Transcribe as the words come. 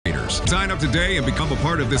traders. Sign up today and become a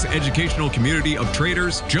part of this educational community of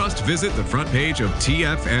traders. Just visit the front page of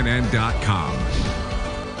TFNN.com.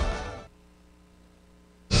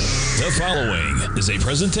 The following is a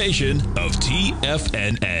presentation of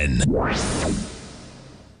TFNN.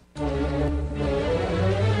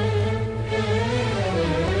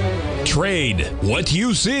 Trade what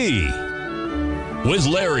you see with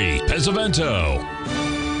Larry Pesavento.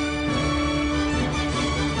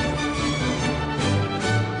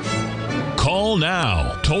 Call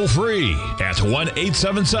now, toll free at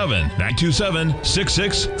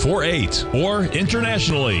 1-877-927-6648 or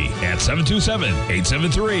internationally at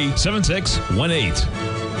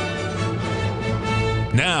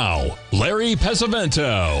 727-873-7618. Now, Larry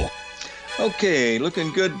Pesavento. Okay,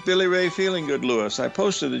 looking good, Billy Ray, feeling good, Lewis. I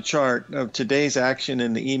posted a chart of today's action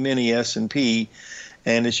in the E-mini S&P,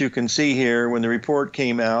 and as you can see here, when the report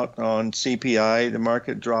came out on CPI, the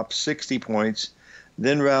market dropped 60 points,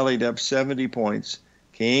 then rallied up 70 points,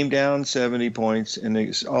 came down 70 points, and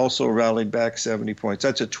it also rallied back 70 points.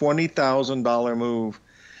 That's a $20,000 move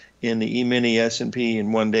in the E-mini S&P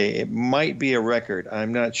in one day. It might be a record.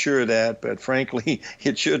 I'm not sure of that, but frankly,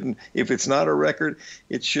 it shouldn't. If it's not a record,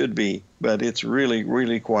 it should be. But it's really,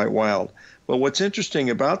 really quite wild. But what's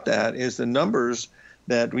interesting about that is the numbers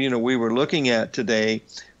that we were looking at today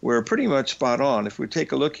were pretty much spot on. If we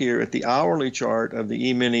take a look here at the hourly chart of the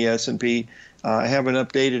E-mini S&P, I haven't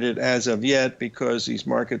updated it as of yet because these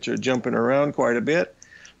markets are jumping around quite a bit.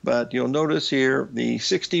 But you'll notice here the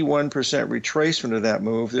 61% retracement of that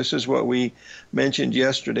move. This is what we mentioned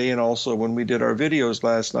yesterday and also when we did our videos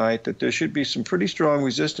last night, that there should be some pretty strong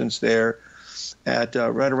resistance there at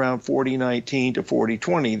right around 40.19 to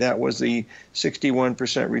 40.20. That was the 61%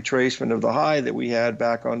 retracement of the high that we had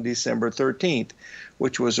back on December 13th,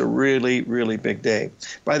 which was a really, really big day.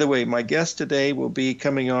 By the way, my guest today will be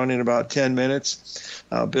coming on in about 10 minutes.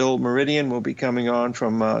 Bill Meridian will be coming on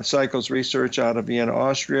from Cycles Research out of Vienna,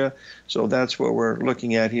 Austria. So that's what we're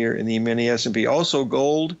looking at here in the mini S&P. Also,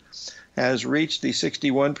 gold has reached the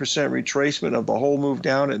 61% retracement of the whole move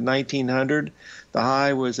down at 1900. The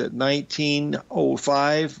high was at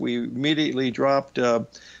 1905. We immediately dropped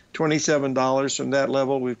 $27 from that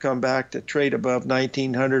level. We've come back to trade above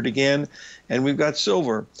 1900 again, and we've got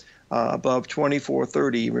silver above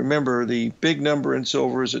 2430. Remember, the big number in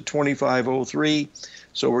silver is at 2503,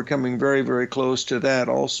 so we're coming very, very close to that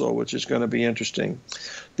also, which is going to be interesting.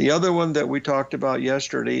 The other one that we talked about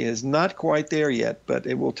yesterday is not quite there yet, but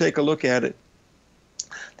it will take a look at it.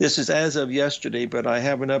 This is as of yesterday, but I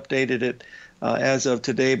haven't updated it as of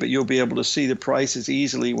today, but you'll be able to see the prices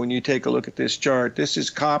easily when you take a look at this chart. This is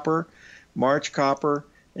copper, March copper,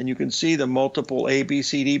 and you can see the multiple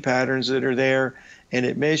ABCD patterns that are there, and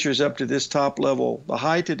it measures up to this top level. The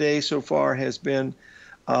high today so far has been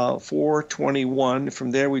 421.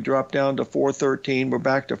 From there we dropped down to 413. We're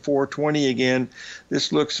back to 420 again.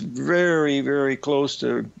 This looks very, very close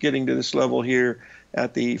to getting to this level here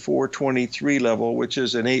at the 423 level, which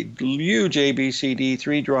is a huge ABCD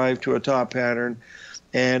 3 drive to a top pattern,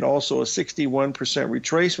 and also a 61%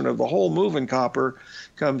 retracement of the whole move in copper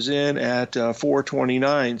comes in at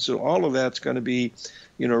 429. So all of that's going to be,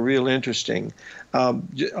 real interesting.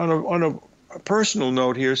 On a personal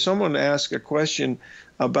note here, someone asked a question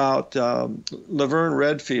about Laverne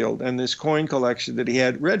Redfield and this coin collection that he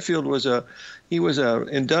had. Redfield was an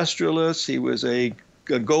industrialist. He was a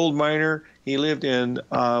gold miner. He lived in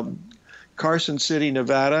Carson City,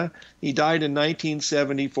 Nevada. He died in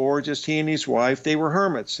 1974. Just he and his wife. They were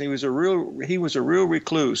hermits. He was a real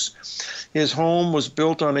recluse. His home was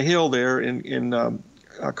built on a hill there in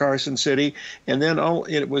Carson City, and then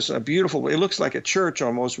it was a beautiful. It looks like a church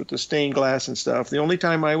almost with the stained glass and stuff. The only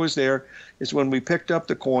time I was there is when we picked up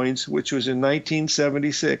the coins, which was in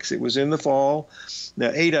 1976. It was in the fall.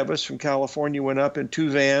 Now, 8 of us from California went up in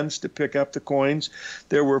 2 vans to pick up the coins.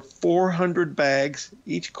 There were 400 bags.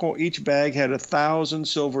 Each bag had 1,000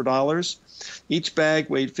 silver dollars. Each bag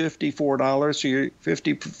weighed $54, so you're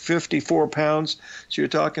 54 pounds. So you're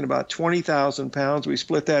talking about 20,000 pounds. We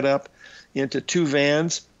split that up into 2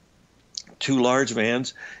 vans, 2 large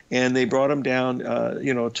vans, and they brought them down,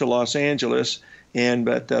 to Los Angeles.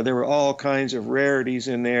 But there were all kinds of rarities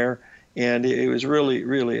in there. And it was really,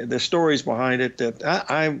 really, the stories behind it that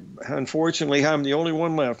unfortunately, I'm the only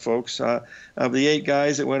one left, folks. Of the 8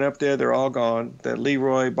 guys that went up there, they're all gone. That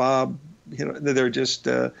Leroy, Bob,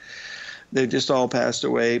 they just all passed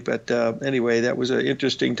away. But anyway, that was an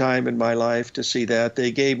interesting time in my life to see that.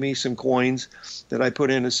 They gave me some coins that I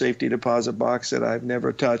put in a safety deposit box that I've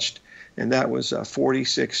never touched. And that was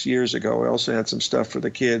 46 years ago. I also had some stuff for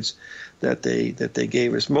the kids that they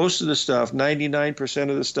gave us. Most of the stuff, 99%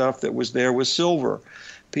 of the stuff that was there was silver.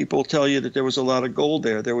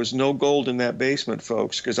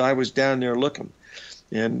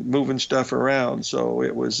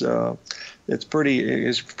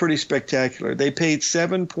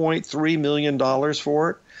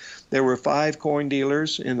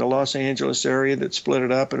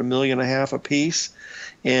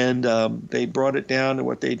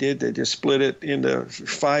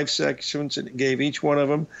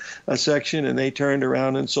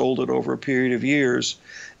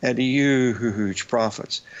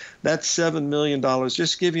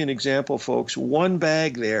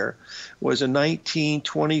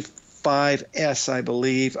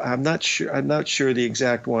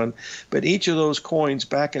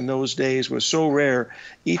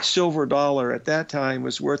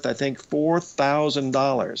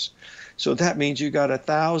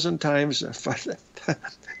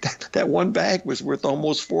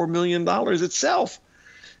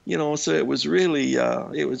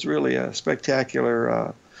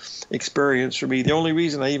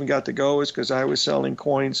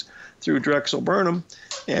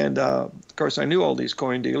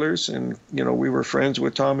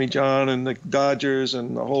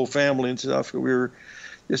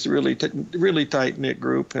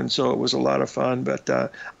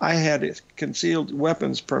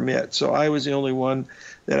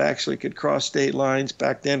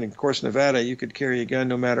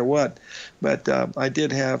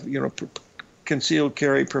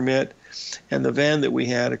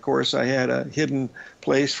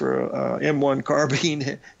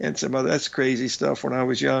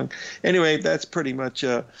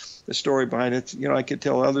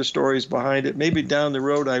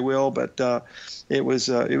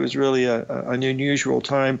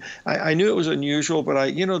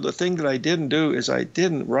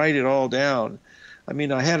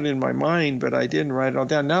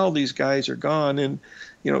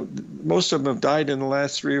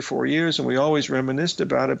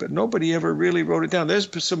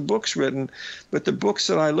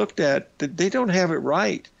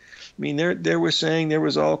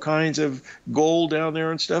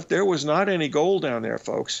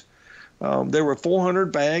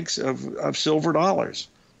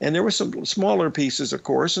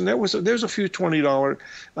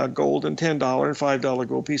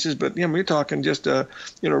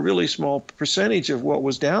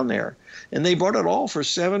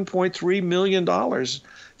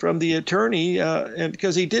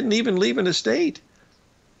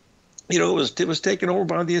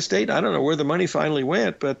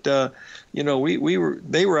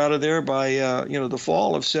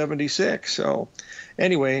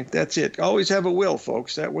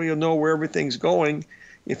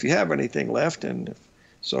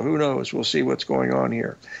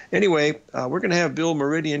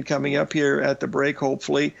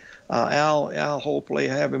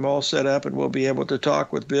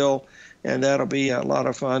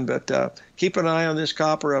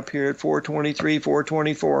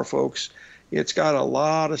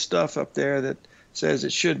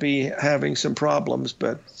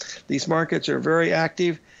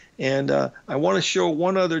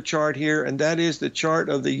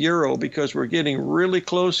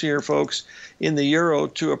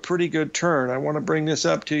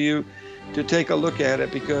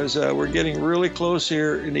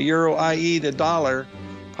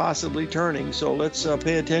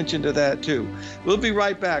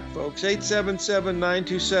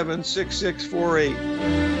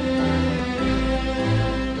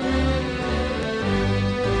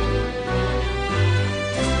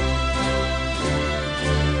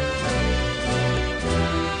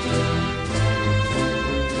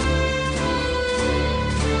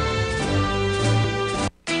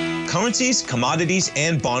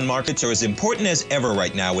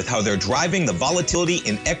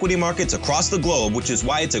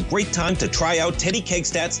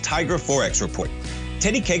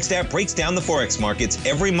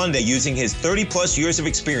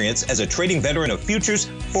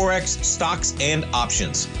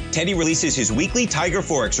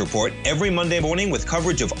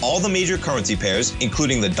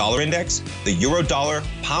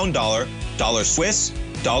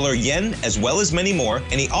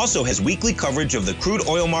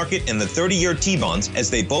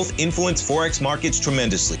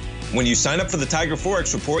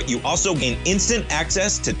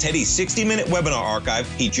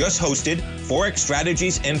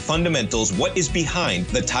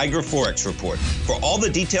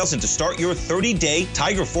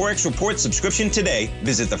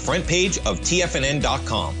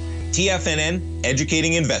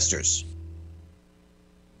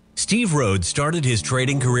 Steve Rhodes started his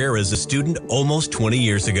trading career as a student almost 20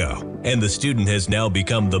 years ago, and the student has now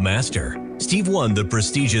become the master. Steve won the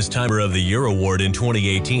prestigious Timer of the Year award in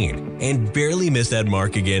 2018 and barely missed that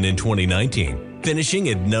mark again in 2019, finishing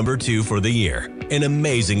at number 2 for the year. An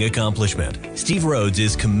amazing accomplishment. Steve Rhodes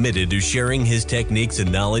is committed to sharing his techniques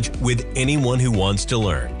and knowledge with anyone who wants to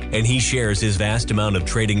learn, and he shares his vast amount of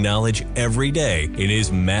trading knowledge every day in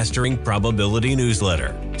his Mastering Probability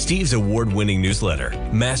newsletter. Steve's award-winning newsletter,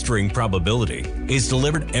 Mastering Probability, is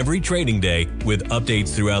delivered every trading day with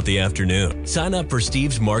updates throughout the afternoon. Sign up for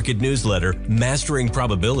Steve's market newsletter, Mastering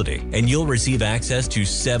Probability, and you'll receive access to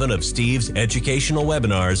 7 of Steve's educational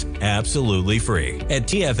webinars absolutely free. At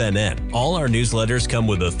TFNN, all our newsletters come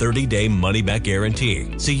with a 30-day money-back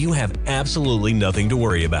guarantee, so you have absolutely nothing to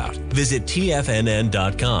worry about. Visit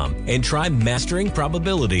TFNN.com and try Mastering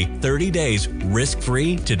Probability 30 days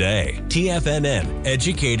risk-free today. TFNN,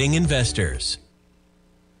 educating investors.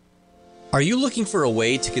 Are you looking for a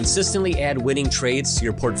way to consistently add winning trades to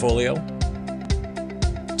your portfolio?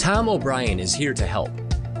 Tom O'Brien is here to help.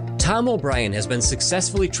 Tom O'Brien has been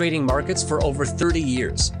successfully trading markets for over 30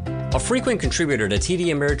 years. A frequent contributor to TD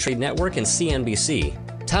Ameritrade Network and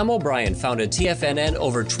CNBC, Tom O'Brien founded TFNN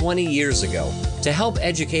over 20 years ago to help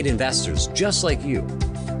educate investors just like you.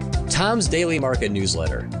 Tom's daily market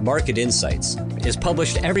newsletter, Market Insights, is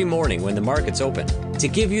published every morning when the markets open to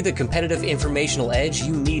give you the competitive informational edge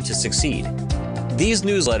you need to succeed. These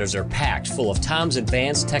newsletters are packed full of Tom's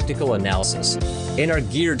advanced technical analysis and are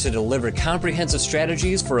geared to deliver comprehensive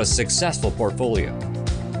strategies for a successful portfolio.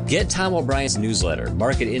 Get Tom O'Brien's newsletter,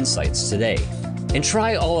 Market Insights, today and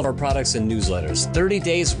try all of our products and newsletters 30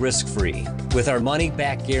 days risk-free with our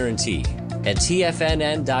money-back guarantee at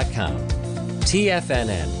TFNN.com.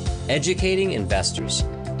 TFNN, educating investors.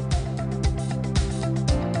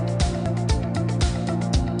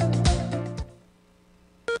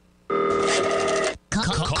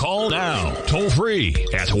 Call now, toll free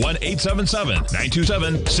at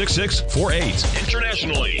 1-877-927-6648.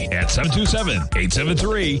 Internationally at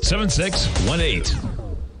 727-873-7618.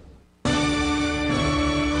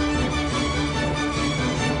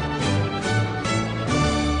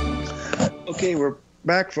 Okay, we're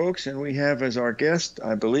back, folks, and we have as our guest,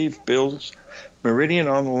 I believe, Bill Meridian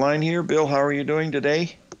on the line here. Bill, how are you doing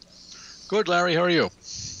today? Good, Larry. How are you?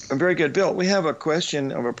 I'm very good. Bill, we have a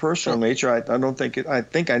question of a personal nature. I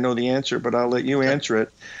think I know the answer, but I'll let you answer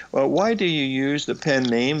it. Well, why do you use the pen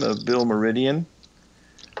name of Bill Meridian?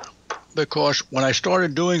 Because when I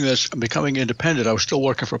started doing this and becoming independent, I was still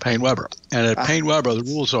working for Payne Weber. And at Payne Weber, the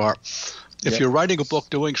rules are, if you're writing a book,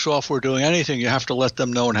 doing software, doing anything, you have to let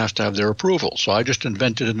them know and has to have their approval. So I just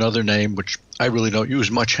invented another name, which I really don't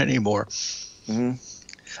use much anymore. Mm-hmm.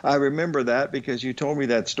 I remember that because you told me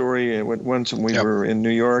that story once when we were in New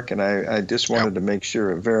York, and I just wanted to make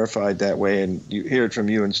sure it verified that way and you hear it from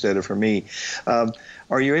you instead of from me.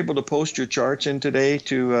 Are you able to post your charts in today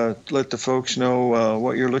to let the folks know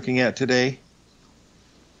what you're looking at today?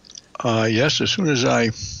 Yes, as soon as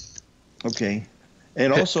I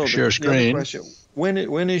And also share screen. Question,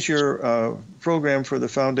 when is your program for the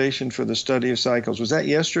Foundation for the Study of Cycles? Was that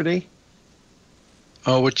yesterday?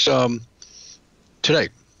 Oh, it's today.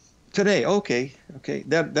 Today, okay.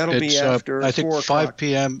 That'll be after I think 4 o'clock. 5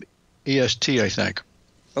 p.m. EST, I think.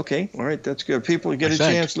 Okay, all right, that's good. People get a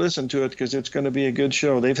chance to listen to it because it's going to be a good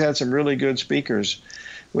show. They've had some really good speakers,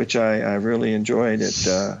 which I really enjoyed it.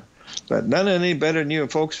 But none any better than you.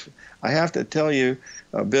 And folks, I have to tell you,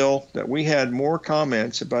 Bill, that we had more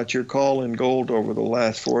comments about your call in gold over the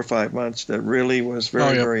last 4 or 5 months that really was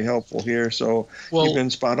very, very helpful here. So you've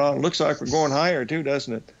been spot on. Looks like we're going higher too,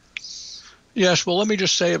 doesn't it? Yes, well, let me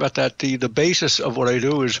just say about that, the basis of what I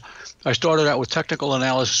do is I started out with technical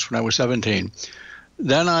analysis when I was 17.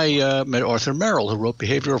 Then I met Arthur Merrill, who wrote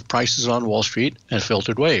Behavior of Prices on Wall Street and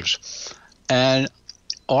Filtered Waves. And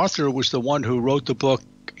Arthur was the one who wrote the book,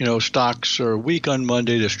 stocks are weak on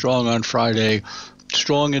Monday, they're strong on Friday,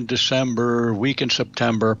 strong in December, weak in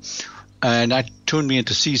September. And that tuned me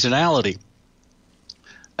into seasonality.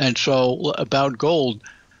 And so about gold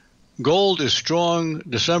is strong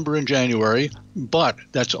December and January, but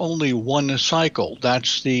that's only one cycle.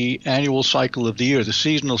 That's the annual cycle of the year, the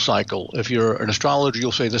seasonal cycle. If you're an astrologer,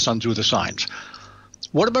 you'll say the sun through the signs.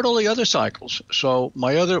 What about all the other cycles? So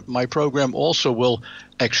my program also will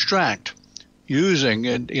extract using,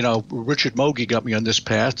 and Richard Mogi got me on this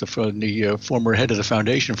path, the former head of the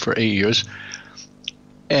foundation for 8 years,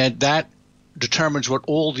 and that determines what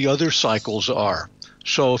all the other cycles are.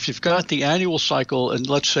 So if you've got the annual cycle, and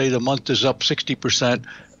let's say the month is up 60%,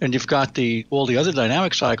 and you've got all the other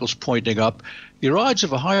dynamic cycles pointing up, your odds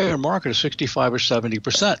of a higher market are 65 or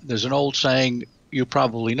 70%. There's an old saying, you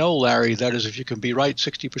probably know, Larry, that is, if you can be right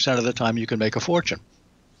 60% of the time, you can make a fortune.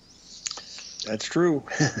 That's true.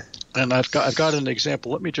 And I've got an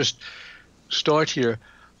example. Let me just start here.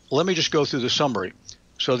 Let me just go through the summary.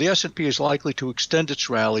 So the S&P is likely to extend its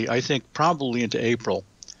rally, I think, probably into April.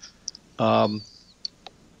 All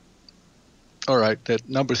right, that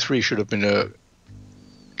number 3 should have been a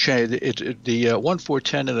change. The 1, 4,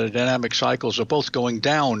 10 and the dynamic cycles are both going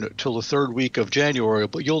down till the third week of January,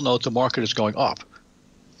 but you'll note the market is going up.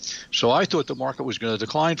 So I thought the market was going to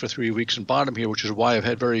decline for 3 weeks and bottom here, which is why I've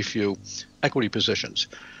had very few equity positions.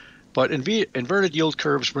 But inverted yield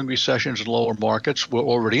curves bring recessions in lower markets. We're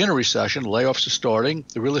already in a recession. Layoffs are starting.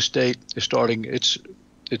 The real estate is starting. It's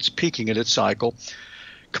peaking in its cycle.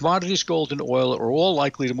 Commodities, gold, and oil are all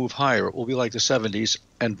likely to move higher. It will be like the 70s,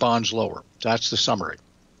 and bonds lower. That's the summary.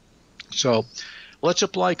 So let's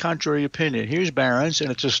apply contrary opinion. Here's Barron's, and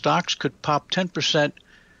it says stocks could pop 10%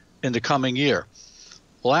 in the coming year.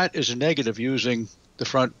 Well, that is a negative using the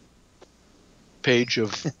front page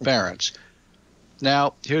of Barron's.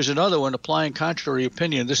 Now, here's another one, applying contrary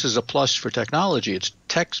opinion. This is a plus for technology. It's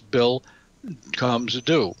tech's bill comes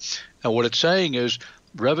due. And what it's saying is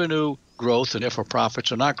revenue growth and therefore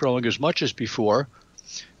profits are not growing as much as before.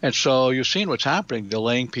 And so you've seen what's happening. They're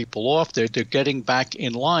laying people off. They're getting back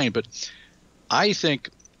in line. But I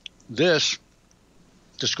think this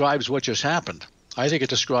describes what just happened. I think it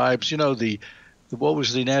describes, what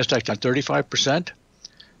was the NASDAQ down 35%?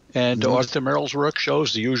 And Arthur Merrill's work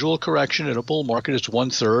shows the usual correction in a bull market is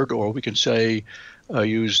 1/3, or we can say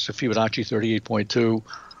use the Fibonacci 38.2.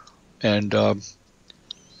 And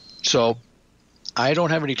so I don't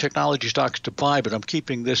have any technology stocks to buy, but I'm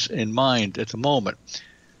keeping this in mind at the moment.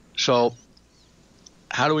 So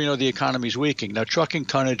how do we know the economy's weakening? Now, trucking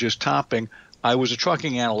tonnage is topping. I was a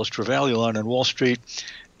trucking analyst for Valulon on Wall Street,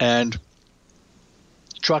 and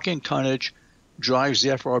trucking tonnage drives the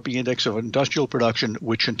FRB index of industrial production,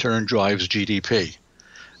 which in turn drives GDP.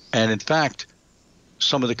 And in fact,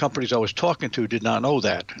 some of the companies I was talking to did not know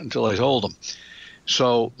that until I told them.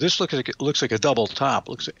 So this looks like a double top.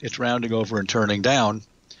 Looks like it's rounding over and turning down.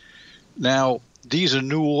 Now, these are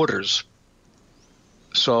new orders.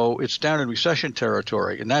 So it's down in recession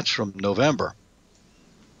territory, and that's from November.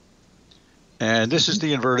 And this is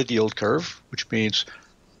the inverted yield curve, which means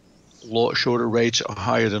shorter rates are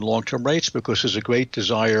higher than long-term rates because there's a great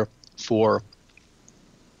desire for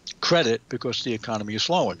credit because the economy is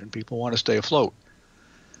slowing and people want to stay afloat.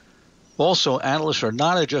 Also, analysts are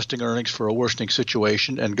not adjusting earnings for a worsening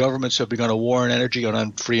situation, and governments have begun a war on energy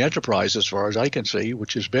on free enterprise, as far as I can see,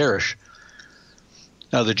 which is bearish.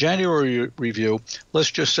 Now, the January review,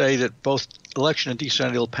 let's just say that both election and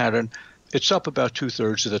decennial pattern, it's up about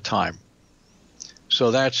 2/3 of the time.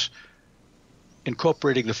 So that's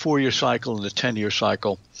incorporating the 4-year cycle and the 10-year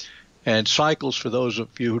cycle. And cycles, for those of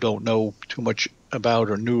you who don't know too much about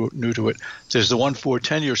or new to it, there's the 1, 4,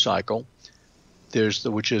 10-year cycle. There's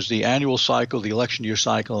which is the annual cycle, the election year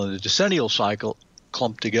cycle, and the decennial cycle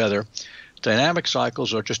clumped together. Dynamic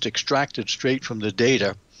cycles are just extracted straight from the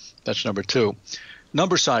data. That's number 2.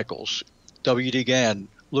 Number cycles, W.D. Gann,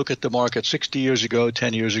 look at the market 60 years ago,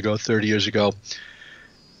 10 years ago, 30 years ago.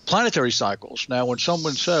 Planetary cycles. Now, when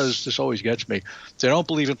someone says, this always gets me, they don't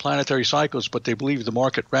believe in planetary cycles, but they believe the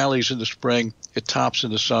market rallies in the spring, it tops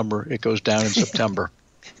in the summer, it goes down in September.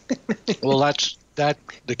 Well, that's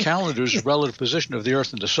the calendar's relative position of the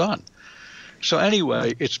Earth and the Sun. So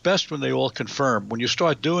anyway, it's best when they all confirm. When you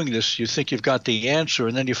start doing this, you think you've got the answer,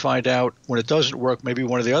 and then you find out when it doesn't work, maybe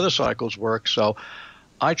one of the other cycles works. So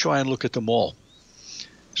I try and look at them all.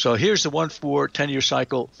 So here's the 1, 4, 10-year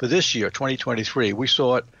cycle for this year, 2023. We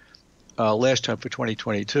saw it last time for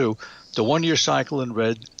 2022. The 1-year cycle in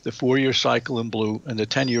red, the 4-year cycle in blue, and the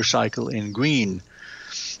 10-year cycle in green.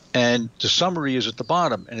 And the summary is at the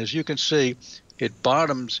bottom. And as you can see, it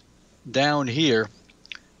bottoms down here,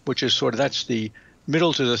 which is that's the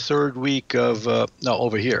middle to the third week of,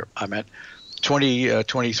 over here, I meant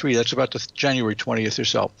 2023. That's about the January 20th or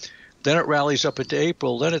so. Then it rallies up into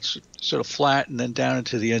April. Then it's sort of flat and then down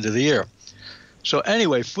into the end of the year. So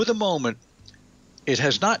anyway, for the moment, it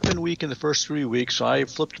has not been weak in the first 3 weeks. I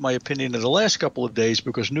flipped my opinion in the last couple of days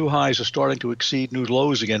because new highs are starting to exceed new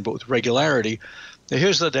lows again, but with regularity. Now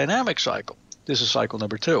here's the dynamic cycle. This is cycle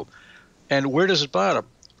number 2. And where does it bottom?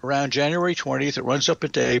 Around January 20th, it runs up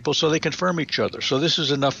into April, so they confirm each other. So this is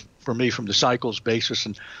enough for me from the cycles basis.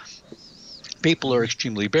 And people are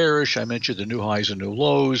extremely bearish. I mentioned the new highs and new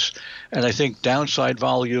lows. And I think downside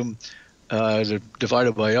volume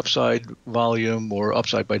divided by upside volume or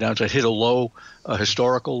upside by downside hit a low, a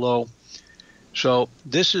historical low. So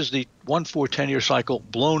this is the 1, 4, 10-year cycle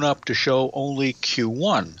blown up to show only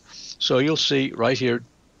Q1. So you'll see right here,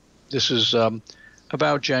 this is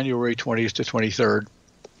about January 20th to 23rd.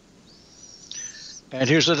 And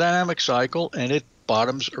here's the dynamic cycle, and it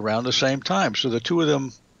bottoms around the same time. So the two of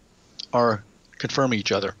them are confirming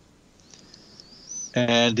each other.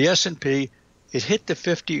 And the S&P, it hit the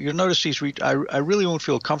 50. You'll notice these. I really won't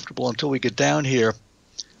feel comfortable until we get down here.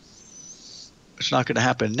 It's not going to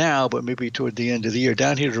happen now, but maybe toward the end of the year.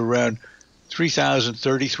 Down here to around 3,000,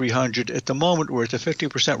 3,300. At the moment, we're at the 50%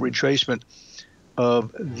 retracement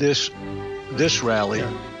of this rally.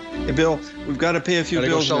 Hey, Bill, we've got to pay a few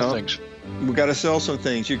bills now. Things. We've got to sell some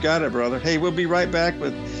things. You got it, brother. Hey, we'll be right back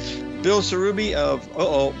with Bill Cerubi of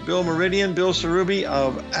Bill Meridian, Bill Cerubi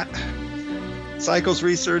of Cycles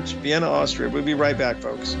Research, Vienna, Austria. We'll be right back,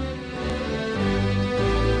 folks.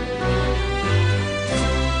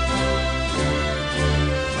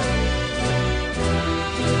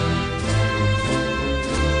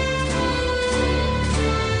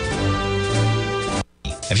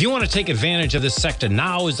 If you want to take advantage of this sector,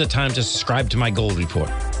 now is the time to subscribe to my Gold Report.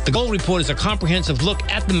 The Gold Report is a comprehensive look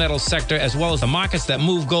at the metals sector as well as the markets that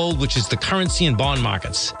move gold, which is the currency and bond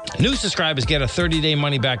markets. New subscribers get a 30-day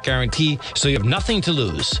money-back guarantee, so you have nothing to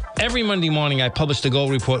lose. Every Monday morning, I publish the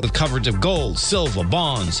Gold Report with coverage of gold, silver,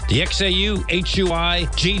 bonds, the XAU, HUI,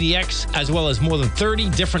 GDX, as well as more than 30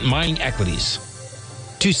 different mining equities.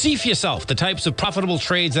 To see for yourself the types of profitable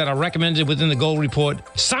trades that are recommended within the Gold Report,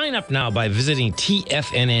 sign up now by visiting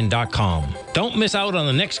TFNN.com. Don't miss out on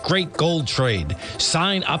the next great gold trade.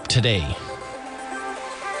 Sign up today.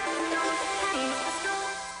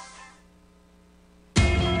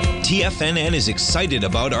 TFNN is excited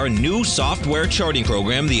about our new software charting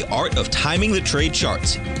program, The Art of Timing the Trade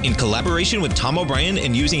Charts. In collaboration with Tom O'Brien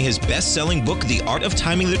and using his best-selling book, The Art of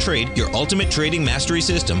Timing the Trade, Your Ultimate Trading Mastery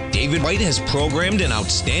System, David Wright has programmed an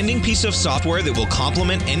outstanding piece of software that will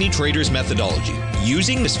complement any trader's methodology.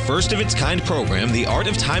 Using this first-of-its-kind program, The Art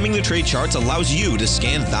of Timing the Trade Charts allows you to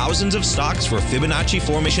scan thousands of stocks for Fibonacci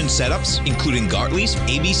formation setups, including Gartley's,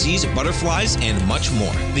 ABC's, butterflies, and much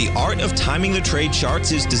more. The Art of Timing the Trade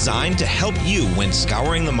Charts is designed to help you when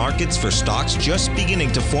scouring the markets for stocks just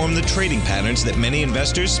beginning to form the trading patterns that many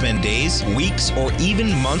investors spend days, weeks, or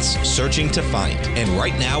even months searching to find. And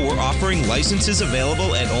right now, we're offering licenses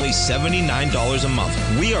available at only $79 a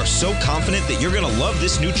month. We are so confident that you're going to love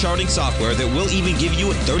this new charting software that will even give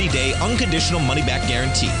you a 30-day unconditional money-back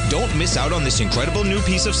guarantee. Don't miss out on this incredible new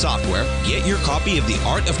piece of software. Get your copy of The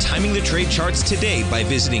Art of Timing the Trade Charts today by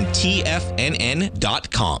visiting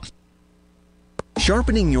TFNN.com.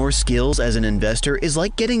 Sharpening your skills as an investor is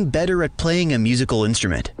like getting better at playing a musical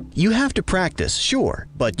instrument. You have to practice, sure,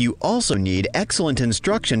 but you also need excellent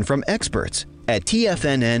instruction from experts. At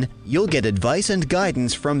TFNN, you'll get advice and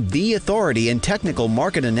guidance from the authority in technical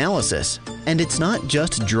market analysis. And it's not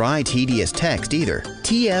just dry, tedious text either.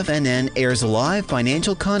 TFNN airs live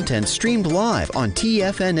financial content streamed live on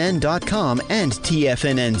TFNN.com and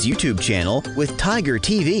TFNN's YouTube channel with Tiger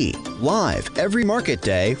TV, live every market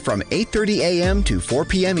day from 8:30 a.m. to 4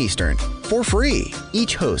 p.m. Eastern, for free.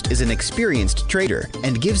 Each host is an experienced trader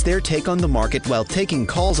and gives their take on the market while taking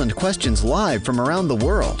calls and questions live from around the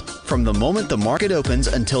world. From the moment the market opens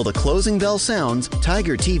until the closing bell sounds,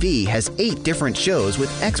 Tiger TV has 8 different shows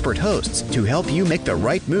with expert hosts to help you make the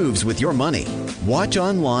right moves with your money. Watch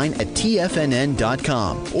online at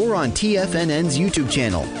TFNN.com or on TFNN's YouTube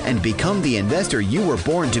channel and become the investor you were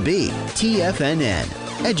born to be.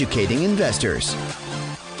 TFNN, educating investors.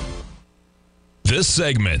 This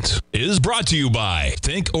segment is brought to you by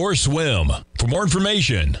Thinkorswim. For more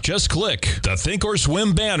information, just click the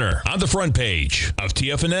Thinkorswim banner on the front page of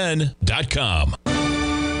TFNN.com.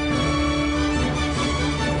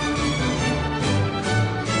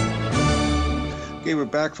 Okay, we're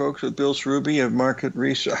back, folks, with Bill Cerubi of Market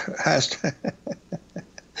Research,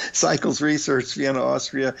 Cycles Research, Vienna,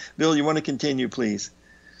 Austria. Bill, you want to continue, please?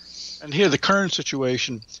 And here, the current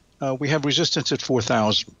situation, we have resistance at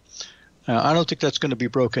 4,000. I don't think that's going to be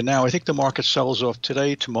broken now. I think the market sells off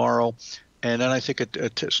today, tomorrow, and then I think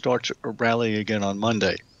it starts rallying again on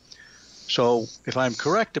Monday. So if I'm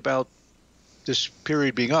correct about this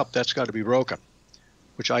period being up, that's got to be broken,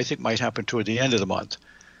 which I think might happen toward the end of the month.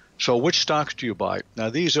 So which stocks do you buy?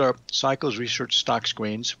 Now, these are Cycles Research stock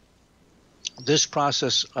screens. This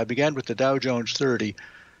process, I began with the Dow Jones 30.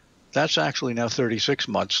 That's actually now 36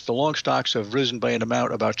 months. The long stocks have risen by an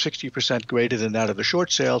amount about 60% greater than that of the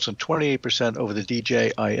short sales and 28% over the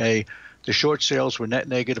DJIA. The short sales were net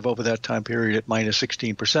negative over that time period at minus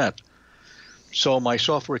 16%. So my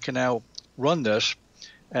software can now run this.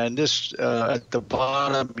 And this, at the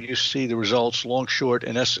bottom, you see the results, long, short,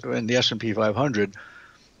 and the S&P 500.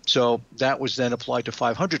 So that was then applied to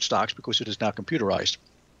 500 stocks because it is now computerized.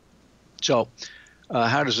 So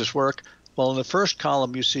how does this work? Well, in the first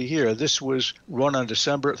column you see here, this was run on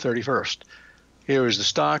December 31st. Here is the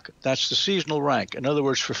stock. That's the seasonal rank. In other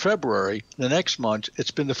words, for February, the next month,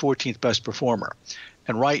 it's been the 14th best performer.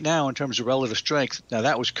 And right now, in terms of relative strength, now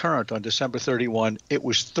that was current on December 31. It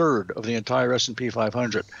was third of the entire S&P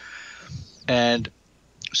 500. And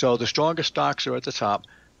so the strongest stocks are at the top.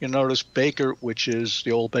 You'll notice Baker, which is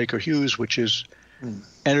the old Baker Hughes, which is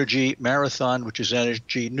energy, Marathon, which is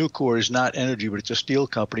energy, Nucor is not energy, but it's a steel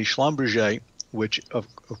company, Schlumberger, which of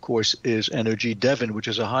course is energy, Devon, which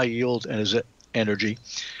is a high yield and is energy,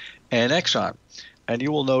 and Exxon. And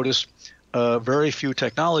you will notice very few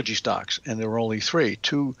technology stocks, and there are only three.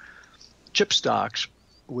 Two chip stocks,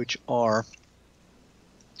 which are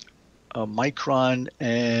Micron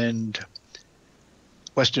and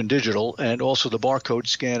Western Digital, and also the barcode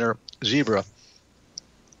scanner Zebra.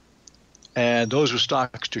 And those were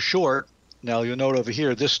stocks to short. Now you'll note over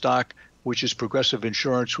here, this stock, which is Progressive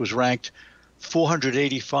Insurance, was ranked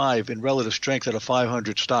 485 in relative strength out of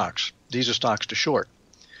 500 stocks. These are stocks to short.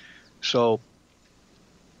 So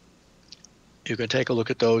you can take a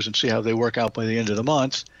look at those and see how they work out by the end of the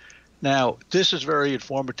month. Now, this is very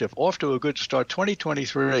informative. Off to a good start.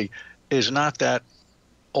 2023 is not that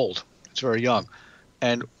old. It's very young.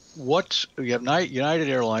 And you have United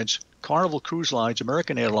Airlines, Carnival Cruise Lines,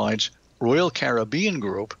 American Airlines, Royal Caribbean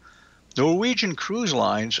Group, Norwegian Cruise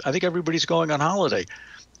Lines. I think everybody's going on holiday.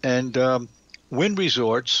 And Wynn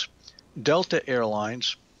Resorts, Delta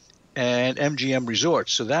Airlines, and MGM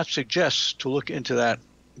Resorts. So that suggests to look into that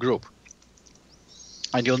group.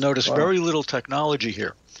 And you'll notice very little technology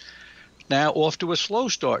here. Now, off to a slow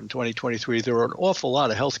start in 2023. There are an awful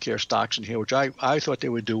lot of healthcare stocks in here, which I thought they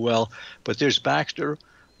would do well. But there's Baxter,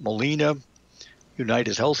 Molina,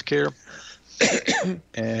 United Healthcare,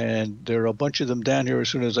 and there are a bunch of them down here as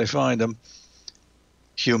soon as I find them.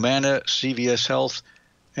 Humana, CVS Health,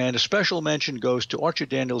 and a special mention goes to Archer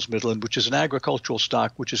Daniels Midland, which is an agricultural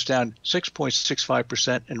stock, which is down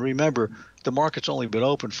 6.65%. And remember, the market's only been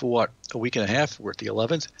open for, a week and a half? We're at the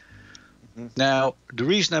 11th. Now, the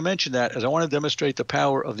reason I mention that is I want to demonstrate the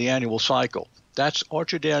power of the annual cycle. That's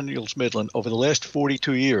Archer Daniels Midland over the last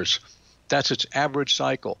 42 years. That's its average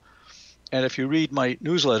cycle. And if you read my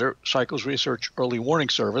newsletter, Cycles Research Early Warning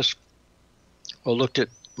Service, or looked at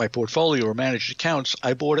my portfolio or managed accounts,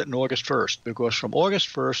 I bought it on August 1st, because from August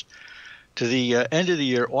 1st to the end of the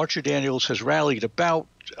year, Archer Daniels has rallied about,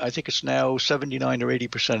 I think it's now 79 or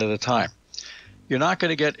 80% of the time. You're not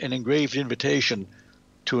going to get an engraved invitation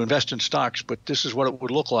to invest in stocks, but this is what it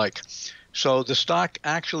would look like. So the stock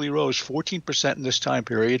actually rose 14% in this time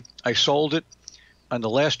period. I sold it on the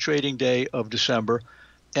last trading day of December,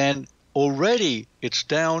 and already it's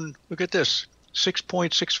down, look at this,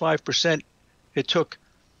 6.65%. It took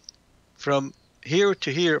from here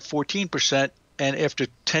to here 14%, and after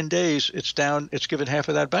 10 days it's down, it's given half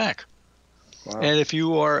of that back. Wow. And if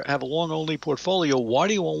you have a long only portfolio, why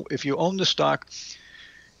do you own, if you own the stock,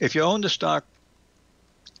 if you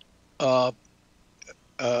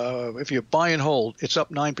buy and hold, it's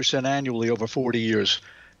up 9% annually over 40 years.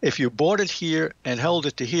 If you bought it here and held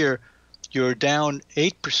it to here, you're down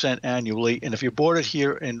 8% annually. And if you bought it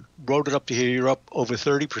here and rode it up to here, you're up over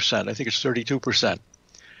 30%. I think it's 32%.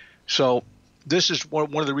 So this is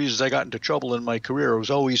one of the reasons I got into trouble in my career. I was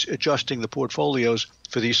always adjusting the portfolios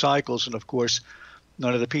for these cycles. And, of course,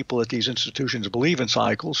 none of the people at these institutions believe in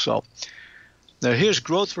cycles. So now here's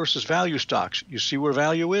growth versus value stocks. You see where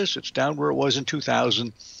value is? It's down where it was in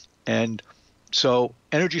 2000. And so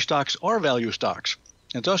energy stocks are value stocks,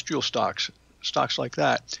 industrial stocks, stocks like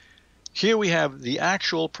that. Here we have the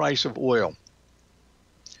actual price of oil.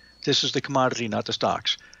 This is the commodity, not the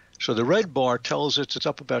stocks. So the red bar tells us it's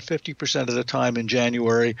up about 50% of the time in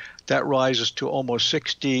January. That rises to almost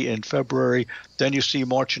 60 in February. Then you see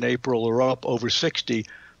March and April are up over 60.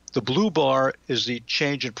 The blue bar is the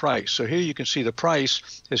change in price. So here you can see the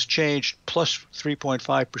price has changed plus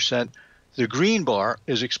 3.5%. The green bar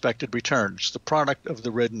is expected return. It's the product of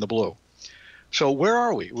the red and the blue. So where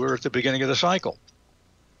are we? We're at the beginning of the cycle.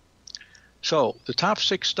 So the top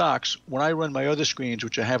 6 stocks, when I run my other screens,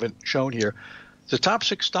 which I haven't shown here, the top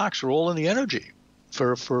 6 stocks are all in the energy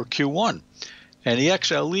for Q1. And the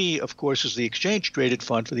XLE, of course, is the exchange-traded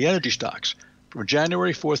fund for the energy stocks. From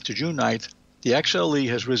January 4th to June 9th, the XLE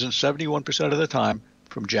has risen 71% of the time.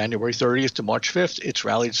 From January 30th to March 5th, it's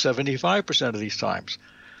rallied 75% of these times.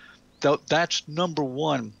 That's number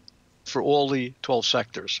one for all the 12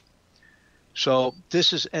 sectors. So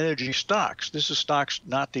this is energy stocks. This is stocks,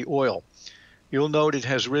 not the oil. You'll note it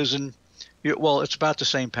has risen. Well, it's about the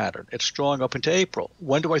same pattern. It's strong up into April.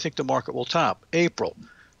 When do I think the market will top? April.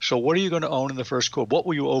 So what are you going to own in the first quarter? What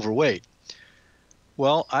will you overweight?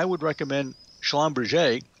 Well, I would recommend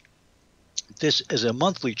Schlumberger. This is a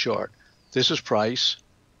monthly chart. This is price.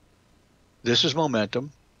 This is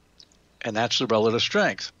momentum. And that's the relative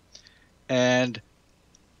strength. And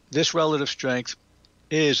this relative strength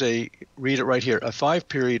is read it right here, a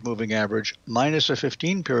 5-period moving average minus a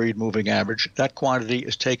 15-period moving average. That quantity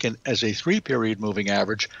is taken as a 3-period moving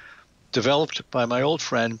average developed by my old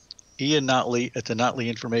friend Ian Notley at the Notley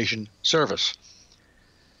Information Service.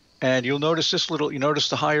 And you'll notice you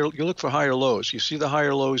look for higher lows. You see the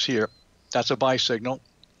higher lows here. That's a buy signal,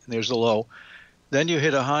 and there's the low. Then you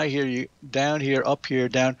hit a high here, down here, up here,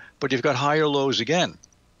 down, but you've got higher lows again.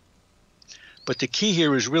 But the key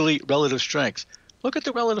here is really relative strength. Look at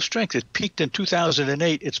the relative strength. It peaked in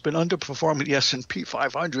 2008. It's been underperforming the S&P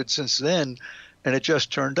 500 since then, and it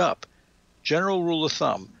just turned up. General rule of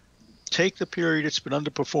thumb, take the period it's been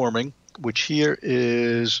underperforming, which here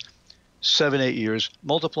is 7-8 years,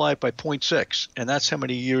 multiply it by 0.6, and that's how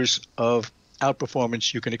many years of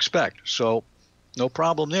outperformance you can expect. So no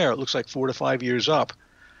problem there. It looks like 4 to 5 years up,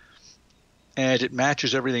 and it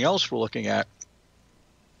matches everything else we're looking at.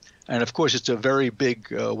 And, of course, it's a very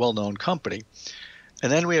big, well-known company.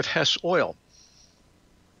 And then we have Hess Oil.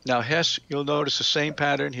 Now, Hess, you'll notice the same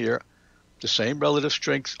pattern here, the same relative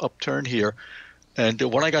strength upturn here. And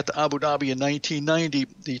when I got to Abu Dhabi in 1990,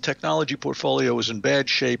 the technology portfolio was in bad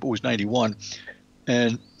shape. It was 91.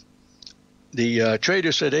 And the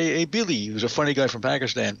trader said, hey, Billy, he was a funny guy from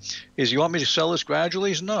Pakistan, you want me to sell this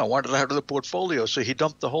gradually? He said, no, I wanted it out of the portfolio. So he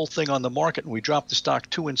dumped the whole thing on the market, and we dropped the stock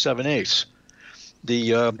 2 7/8.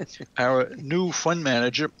 Our new fund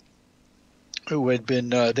manager, who had been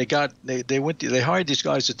they hired these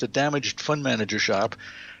guys at the damaged fund manager shop.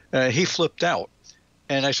 He flipped out,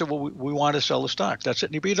 and I said, well, we want to sell the stock. That's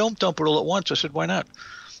it. And he don't dump it all at once. I said, why not?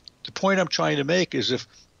 The point I'm trying to make is if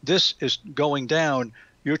this is going down,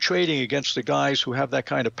 you're trading against the guys who have that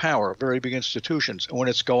kind of power, very big institutions. And when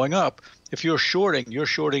it's going up, if you're shorting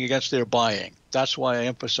against their buying. That's why I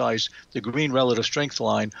emphasize the green relative strength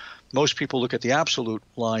line. Most people look at the absolute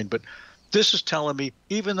line, but this is telling me,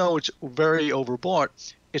 even though it's very overbought,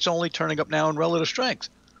 it's only turning up now in relative strength.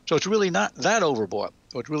 So it's really not that overbought.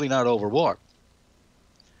 It's really not overbought.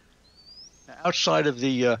 Outside of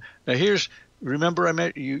the now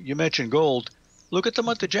remember you mentioned gold. Look at the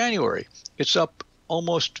month of January. It's up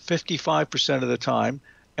almost 55% of the time,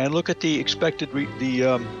 and look at the expected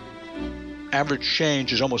average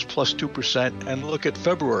change is almost plus 2%. And look at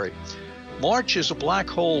February. March is a black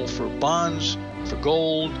hole for bonds, for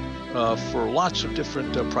gold, for lots of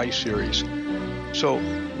different price series. So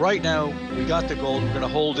right now we got the gold. We're going to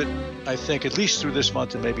hold it, I think, at least through this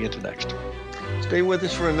month and maybe into next. Stay with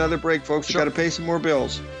us for another break, folks. We've got to pay some more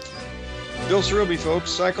bills. Bill Cerubi, folks,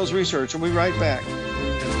 Cycles Research. We'll be right back.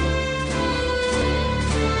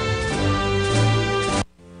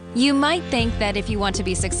 You might think that if you want to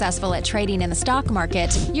be successful at trading in the stock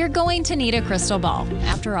market, you're going to need a crystal ball.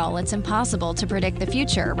 After all, it's impossible to predict the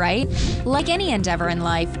future, right? Like any endeavor in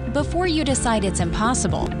life, before you decide it's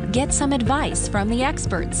impossible, get some advice from the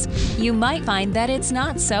experts. You might find that it's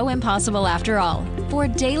not so impossible after all. For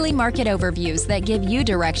daily market overviews that give you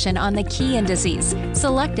direction on the key indices,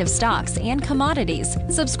 selective stocks, and commodities,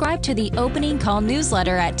 subscribe to the Opening Call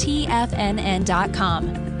newsletter at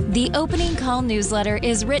TFNN.com. The Opening Call newsletter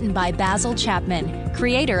is written by Basil Chapman,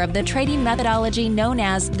 creator of the trading methodology known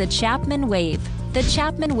as the Chapman Wave. The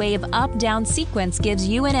Chapman Wave up-down sequence gives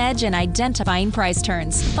you an edge in identifying price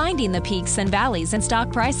turns, finding the peaks and valleys in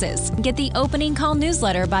stock prices. Get the Opening Call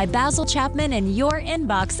newsletter by Basil Chapman in your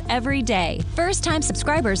inbox every day. First-time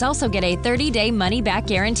subscribers also get a 30-day money-back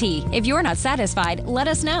guarantee. If you're not satisfied, let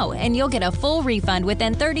us know, and you'll get a full refund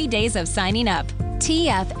within 30 days of signing up.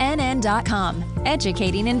 TFNN.com,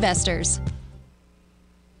 educating investors.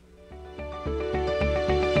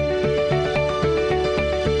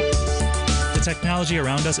 The technology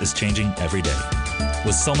around us is changing every day.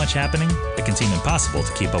 With so much happening, it can seem impossible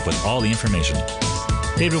to keep up with all the information.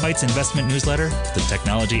 David White's investment newsletter, The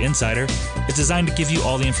Technology Insider, is designed to give you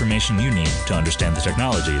all the information you need to understand the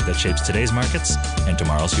technology that shapes today's markets and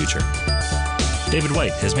tomorrow's future. David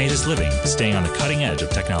White has made his living staying on the cutting edge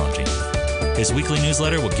of technology. His weekly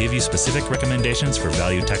newsletter will give you specific recommendations for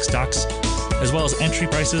value tech stocks, as well as entry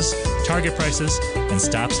prices, target prices, and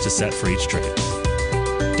stops to set for each trade.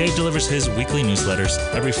 Dave delivers his weekly newsletters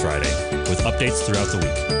every Friday with updates throughout the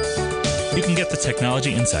week. You can get the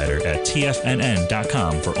Technology Insider at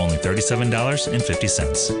TFNN.com for only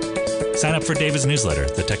 $37.50. Sign up for David's newsletter,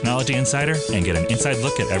 The Technology Insider, and get an inside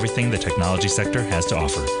look at everything the technology sector has to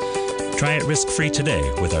offer. Try it risk-free today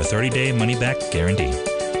with our 30-day money-back guarantee.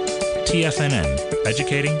 TFNN,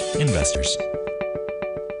 educating investors.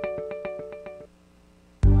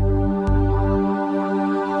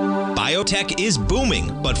 biotech is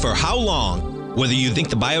booming, but for how long? Whether you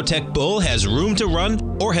think the biotech bull has room to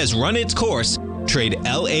run or has run its course, trade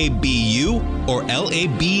LABU or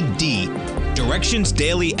LABD. Direction's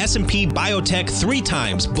daily S&P Biotech 3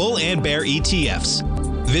 times bull and bear ETFs.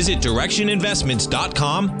 Visit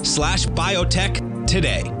directioninvestments.com/biotech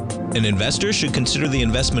today. An investor should consider the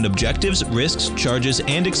investment objectives, risks, charges,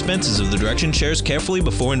 and expenses of the Direction shares carefully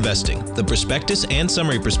before investing. The prospectus and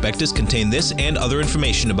summary prospectus contain this and other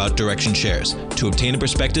information about Direction shares. To obtain a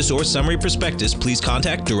prospectus or summary prospectus, please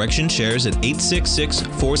contact Direction shares at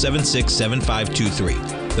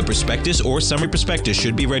 866-476-7523. The prospectus or summary prospectus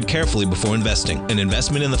should be read carefully before investing. An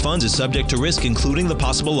investment in the funds is subject to risk, including the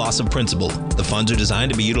possible loss of principal. The funds are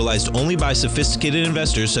designed to be utilized only by sophisticated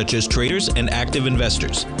investors such as traders and active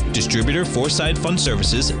investors. Distributor Foreside Fund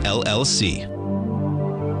Services, LLC.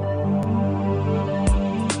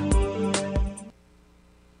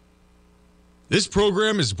 This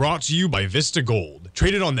program is brought to you by Vista Gold,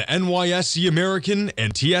 traded on the NYSE American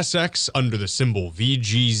and TSX under the symbol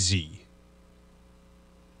VGZ.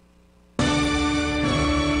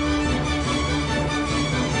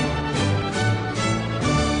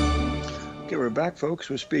 Okay, we're back, folks.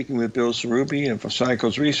 We're speaking with Bill Cerruti and for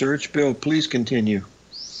Cycles Research. Bill, please continue.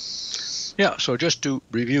 Yeah, so just to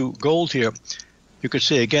review gold here, you can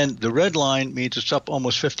see again the red line means it's up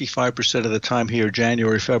almost 55% of the time here,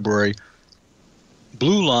 January, February.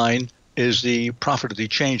 Blue line is the profit of the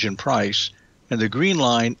change in price, and the green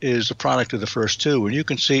line is the product of the first two. And you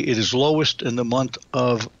can see it is lowest in the month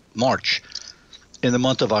of March. In the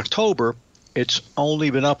month of October, it's only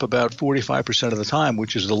been up about 45% of the time,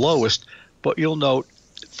 which is the lowest, but you'll note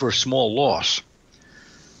for a small loss.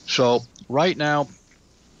 So right now,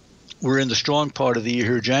 we're in the strong part of the year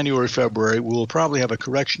here, January, February. We'll probably have a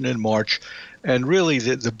correction in March. And really,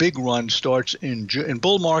 the big run starts in June. In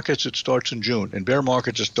bull markets, it starts in June. In bear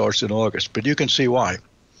markets, it starts in August. But you can see why.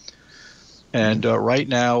 And right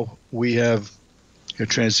now, we have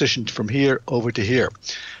transitioned from here over to here.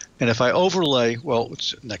 And if I overlay, well,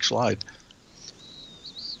 next slide.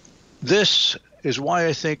 This is why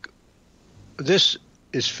I think this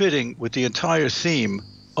is fitting with the entire theme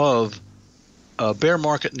of a bear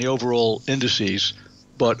market in the overall indices,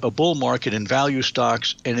 but a bull market in value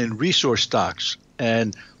stocks and in resource stocks.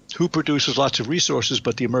 And who produces lots of resources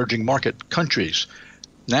but the emerging market countries?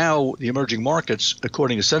 Now the emerging markets,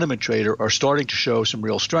 according to Sentiment Trader, are starting to show some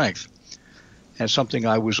real strength. And something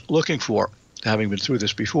I was looking for, having been through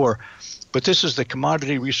this before. But this is the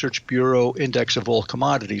Commodity Research Bureau Index of all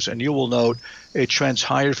commodities. And you will note it trends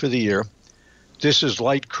higher for the year. This is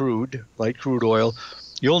light crude oil.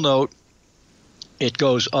 You'll note it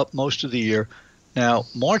goes up most of the year. Now,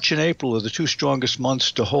 March and April are the two strongest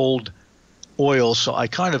months to hold oil, so I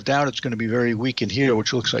kind of doubt it's going to be very weak in here,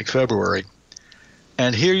 which looks like February.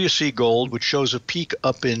 And here you see gold, which shows a peak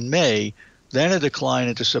up in May, then a decline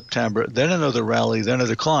into September, then another rally, then a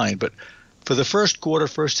decline. But for the first quarter,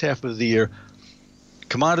 first half of the year,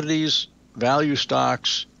 commodities, value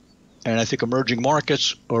stocks, and I think emerging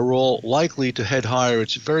markets are all likely to head higher.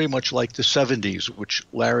 It's very much like the 70s, which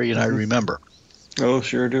Larry and I remember. Oh,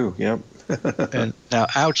 sure do. Yep. And now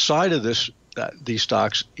outside of this, these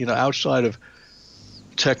stocks, outside of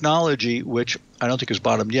technology, which I don't think has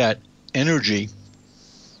bottomed yet, energy,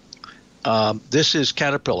 this is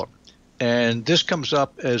Caterpillar. And this comes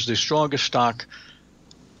up as the strongest stock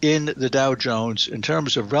in the Dow Jones in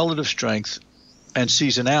terms of relative strength and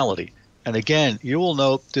seasonality. And again, you will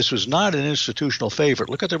note this was not an institutional favorite.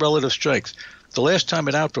 Look at the relative strength. The last time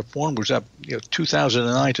it outperformed was up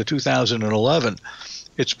 2009 to 2011.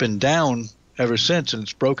 It's been down ever since, and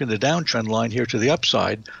it's broken the downtrend line here to the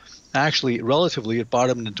upside. Actually, relatively, it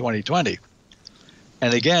bottomed in 2020.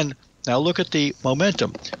 And again, now look at the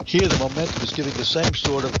momentum. Here, the momentum is giving the same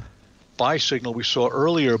sort of buy signal we saw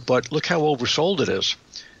earlier, but look how oversold it is.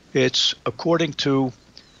 It's, according to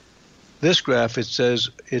this graph, it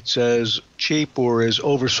says cheap or as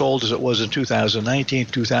oversold as it was in 2019,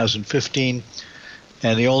 2015,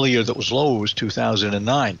 and the only year that was lower was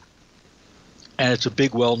 2009. And it's a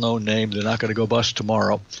big, well-known name. They're not going to go bust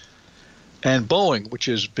tomorrow. And Boeing, which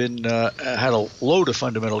has been had a load of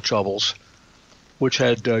fundamental troubles, which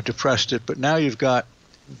had depressed it, but now you've got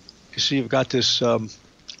this. If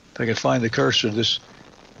I can find the cursor, this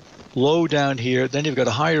low down here, then you've got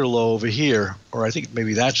a higher low over here, or I think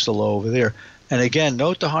maybe that's the low over there. And again,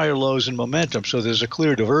 note the higher lows in momentum. So there's a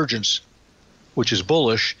clear divergence, which is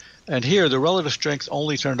bullish. And here, the relative strength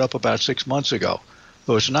only turned up about 6 months ago.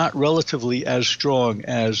 So it's not relatively as strong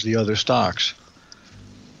as the other stocks.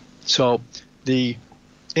 So the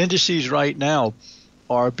indices right now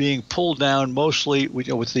are being pulled down mostly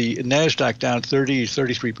with the NASDAQ down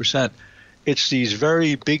 33%. It's these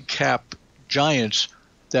very big cap giants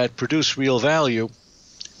that produce real value,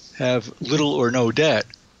 have little or no debt,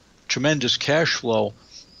 tremendous cash flow,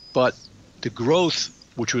 but the growth,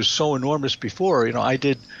 which was so enormous before, I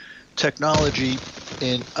did technology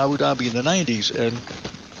in Abu Dhabi in the 90s, and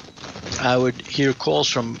I would hear calls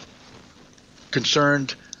from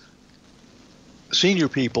concerned senior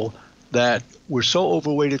people that we're so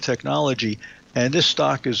overweighted technology, and this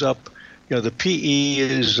stock is up, the PE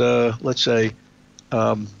is, let's say,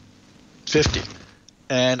 50.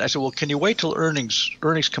 And I said, well, can you wait till earnings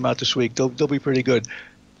come out this week? They'll be pretty good.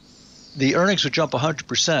 The earnings would jump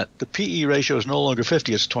 100%. The PE ratio is no longer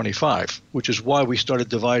 50, it's 25, which is why we started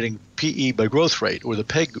dividing PE by growth rate, or the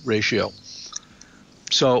PEG ratio.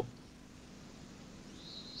 So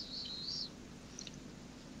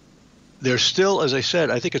there's still, as I said,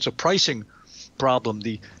 I think it's a pricing problem.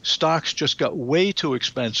 The stocks just got way too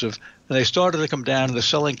expensive, and they started to come down, and the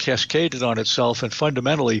selling cascaded on itself, and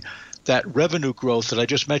fundamentally that revenue growth that I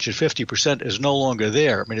just mentioned, 50%, is no longer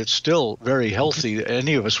there. I mean, it's still very healthy.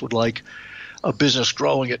 Any of us would like a business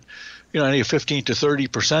growing at, any 15 to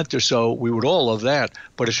 30% or so. We would all love that,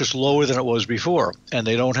 but it's just lower than it was before, and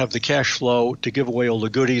they don't have the cash flow to give away all the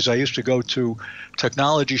goodies. I used to go to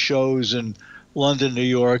technology shows in London, New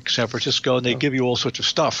York, San Francisco, and they give you all sorts of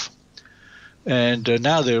stuff. And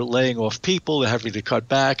now they're laying off people, they're having to cut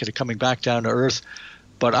back, and they're coming back down to earth.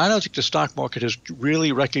 But I don't think the stock market has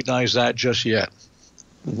really recognized that just yet.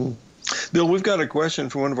 Mm-hmm. Bill, we've got a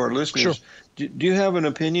question from one of our listeners. Sure. Do you have an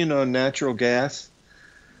opinion on natural gas?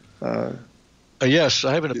 Yes,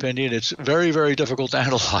 I have an opinion. It's very, very difficult to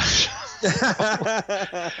analyze.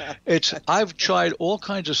 I've tried all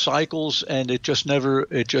kinds of cycles, and it just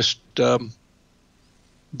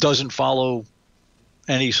doesn't follow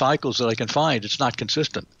any cycles that I can find. It's not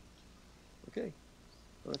consistent. Okay.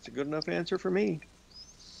 Well, that's a good enough answer for me.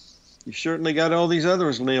 You certainly got all these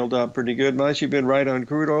others nailed up pretty good, Much. You've been right on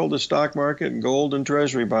crude oil, the stock market, and gold and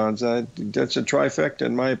treasury bonds. That's a trifecta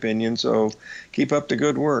in my opinion, so keep up the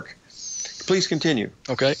good work. Please continue.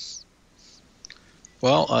 Okay.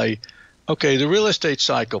 Well, the real estate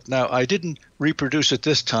cycle. Now, I didn't reproduce it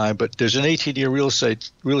this time, but there's an 18-year real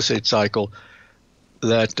estate cycle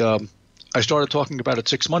that I started talking about it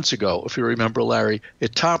 6 months ago, if you remember, Larry.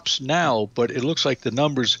 It tops now, but it looks like the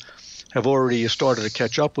numbers have already started to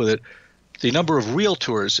catch up with it. The number of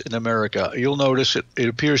realtors in America, you'll notice it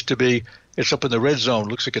appears to be, it's up in the red zone.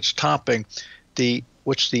 Looks like it's topping. The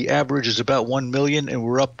average is about 1 million, and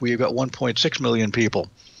we've got 1.6 million people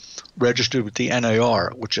registered with the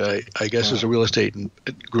NAR, which I guess is a real estate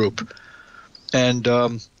group. And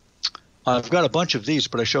I've got a bunch of these,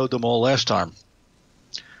 but I showed them all last time.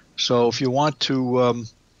 So if you want to,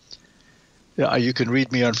 you can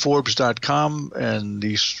read me on Forbes.com, and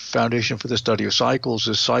the Foundation for the Study of Cycles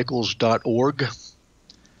is cycles.org.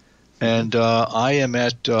 And I am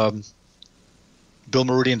at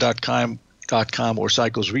BillMeridian.com or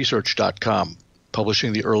cyclesresearch.com,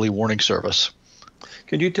 publishing the early warning service.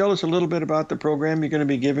 Can you tell us a little bit about the program you're going to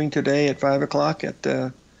be giving today at 5 o'clock at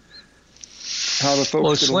how the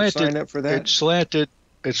folks will sign up for that? It's slanted.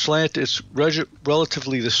 It's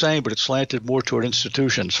relatively the same, but it's slanted more toward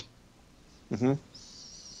institutions. Mm-hmm.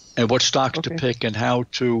 And what stocks to pick and how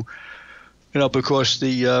to, because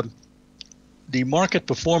the market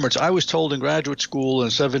performance, I was told in graduate school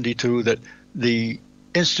in 72 that the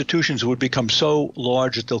institutions would become so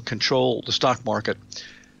large that they'll control the stock market,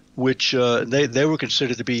 which they were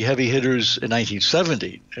considered to be heavy hitters in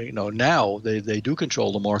 1970. Now they do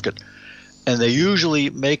control the market. And they usually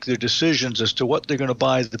make their decisions as to what they're going to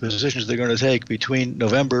buy, the positions they're going to take between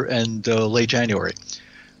November and late January.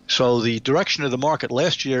 So the direction of the market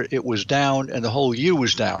last year, it was down, and the whole year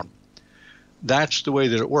was down. That's the way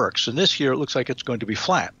that it works. And this year, it looks like it's going to be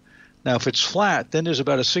flat. Now, if it's flat, then there's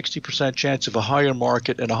about a 60% chance of a higher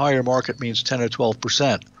market, and a higher market means 10 or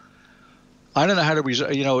 12%. I don't know how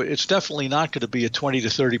to it's definitely not going to be a 20 to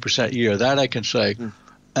 30% year. That I can say.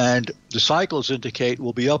 And the cycles indicate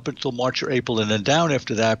we'll be up until March or April and then down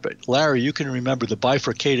after that. But, Larry, you can remember the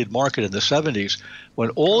bifurcated market in the 70s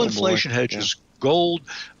when all inflation hedges, gold,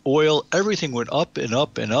 oil, everything went up and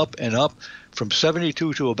up and up and up from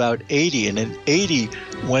 72 to about 80. And in 80,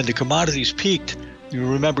 when the commodities peaked, you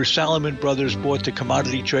remember Salomon Brothers bought the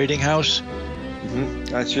commodity trading house?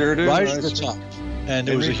 Mm-hmm. I sure do. Right at the top. And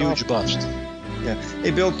it was a huge bust. Yeah. Hey,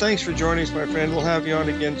 Bill, thanks for joining us, my friend. We'll have you on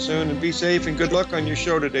again soon. And be safe and good luck on your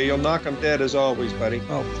show today. You'll knock them dead as always, buddy.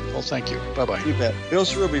 Oh, well, thank you. Bye-bye. You bet. Bill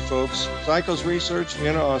Cerrubi, folks. Cycles Research,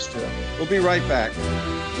 Vienna, Austria. We'll be right back.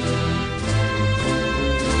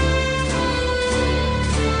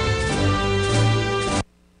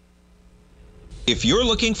 If you're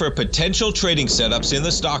looking for potential trading setups in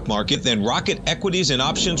the stock market, then Rocket Equities and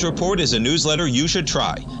Options Report is a newsletter you should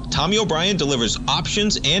try. Tommy O'Brien delivers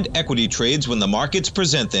options and equity trades when the markets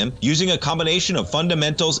present them, using a combination of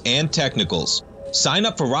fundamentals and technicals. Sign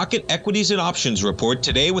up for Rocket Equities and Options Report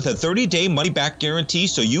today with a 30-day money-back guarantee,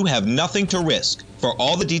 so you have nothing to risk. For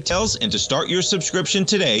all the details and to start your subscription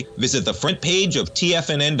today, visit the front page of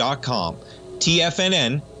TFNN.com.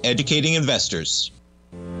 TFNN, educating investors.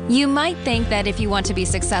 You might think that if you want to be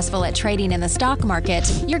successful at trading in the stock market,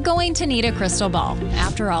 you're going to need a crystal ball.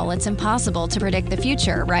 After all, it's impossible to predict the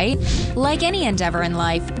future, right? Like any endeavor in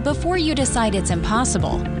life, before you decide it's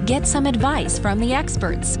impossible, get some advice from the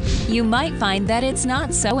experts. You might find that it's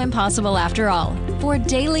not so impossible after all. For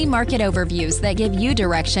daily market overviews that give you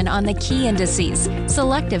direction on the key indices,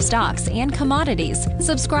 selective stocks, and commodities,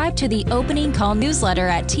 subscribe to the Opening Call newsletter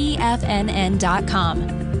at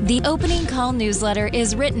TFNN.com. The Opening Call newsletter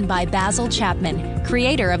is written by Basil Chapman,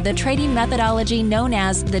 creator of the trading methodology known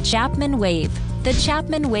as the Chapman Wave. The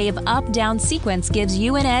Chapman Wave up-down sequence gives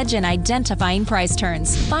you an edge in identifying price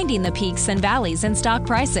turns, finding the peaks and valleys in stock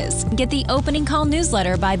prices. Get the Opening Call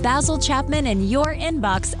newsletter by Basil Chapman in your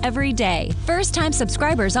inbox every day. First-time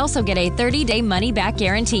subscribers also get a 30-day money-back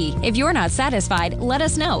guarantee. If you're not satisfied, let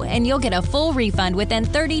us know, and you'll get a full refund within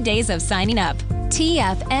 30 days of signing up.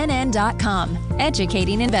 TFNN.com,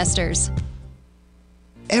 educating investors.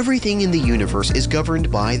 Everything in the universe is governed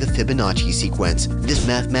by the Fibonacci sequence. This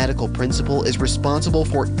mathematical principle is responsible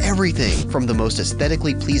for everything from the most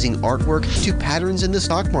aesthetically pleasing artwork to patterns in the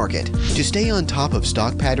stock market. To stay on top of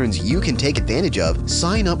stock patterns you can take advantage of,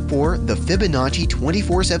 sign up for the Fibonacci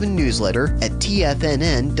 24/7 newsletter at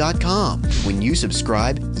TFNN.com. When you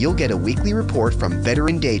subscribe, you'll get a weekly report from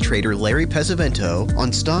veteran day trader Larry Pesavento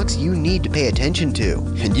on stocks you need to pay attention to.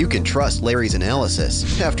 And you can trust Larry's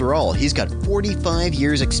analysis. After all, he's got 45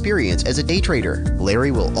 years experience as a day trader.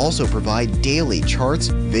 Larry will also provide daily charts,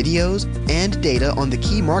 videos, and data on the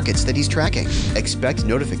key markets that he's tracking. Expect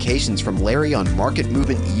notifications from Larry on market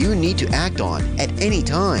movement you need to act on at any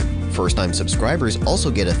time. First-time subscribers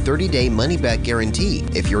also get a 30-day money-back guarantee.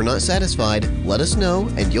 If you're not satisfied, let us know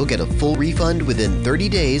and you'll get a full refund within 30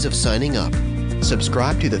 days of signing up.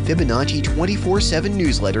 Subscribe to the Fibonacci 24/7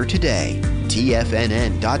 newsletter today.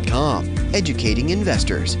 TFNN.com, educating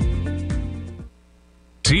investors.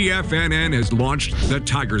 TFNN has launched the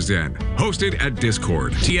Tiger Zen, hosted at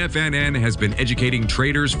Discord. TFNN has been educating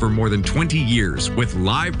traders for more than 20 years with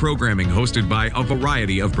live programming hosted by a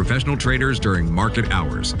variety of professional traders during market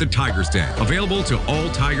hours. The Tiger Zen, available to all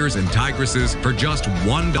tigers and tigresses for just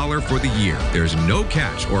 $1 for the year. There's no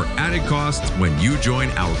catch or added costs when you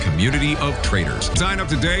join our community of traders. Sign up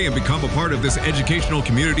today and become a part of this educational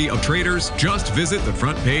community of traders. Just visit the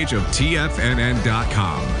front page of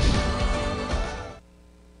TFNN.com.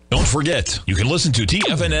 Don't forget, you can listen to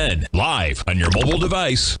TFNN live on your mobile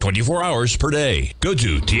device 24 hours per day. Go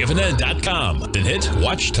to TFNN.com, then hit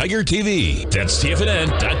Watch Tiger TV. That's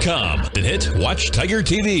TFNN.com, then hit Watch Tiger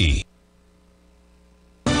TV.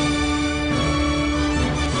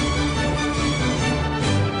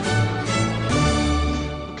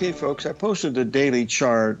 Okay, folks, I posted the daily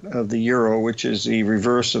chart of the euro, which is the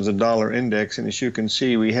reverse of the dollar index. And as you can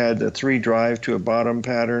see, we had a 3 drive to a bottom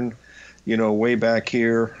pattern, you know, way back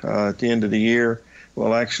here at the end of the year.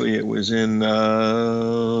 Well, actually, it was in,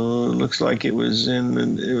 looks like it was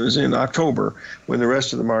in October, when the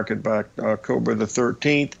rest of the market back October the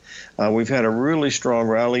 13th. We've had a really strong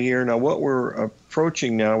rally here. Now, what we're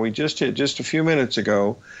approaching now, we just hit just a few minutes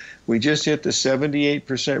ago, we just hit the 78%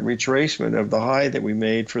 retracement of the high that we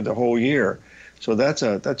made for the whole year. So that's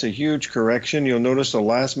a huge correction. You'll notice the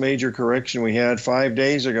last major correction we had 5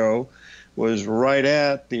 days ago was right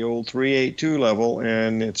at the old 382 level,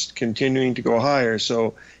 and it's continuing to go higher.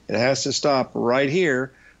 So it has to stop right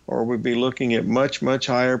here, or we'd be looking at much, much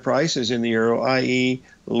higher prices in the euro, i.e.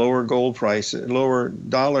 lower gold prices, lower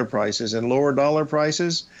dollar prices, and lower dollar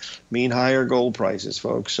prices mean higher gold prices,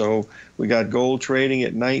 folks. So we got gold trading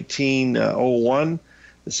at 1901.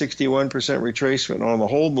 The 61% retracement on the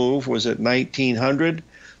whole move was at 1900.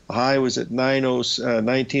 The high was at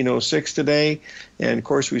 1906 today. And, of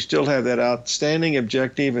course, we still have that outstanding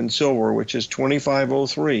objective in silver, which is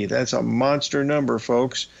 2503. That's a monster number,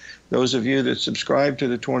 folks. Those of you that subscribe to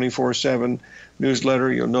the 24/7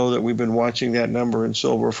 newsletter, you'll know that we've been watching that number in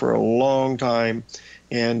silver for a long time.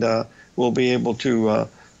 And we'll be able to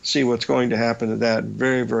see what's going to happen to that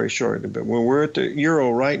very, very shortly. But when we're at the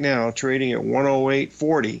euro right now, trading at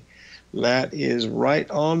 108.40, that is right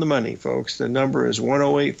on the money, folks. The number is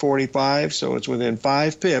 108.45, so it's within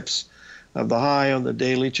 5 pips of the high on the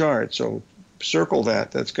daily chart. So circle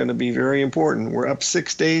that. That's going to be very important. We're up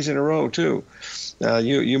 6 days in a row, too.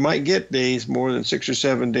 You might get days more than 6 or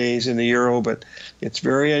 7 days in the euro, but it's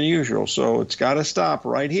very unusual. So it's got to stop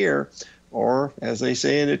right here, or as they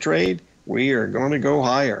say in the trade, we are going to go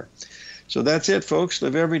higher. So that's it, folks.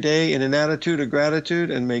 Live every day in an attitude of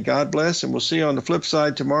gratitude, and may God bless. And we'll see you on the flip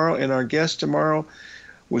side tomorrow. And our guest tomorrow,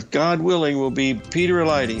 with God willing, will be Peter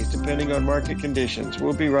Elides, depending on market conditions.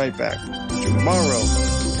 We'll be right back tomorrow.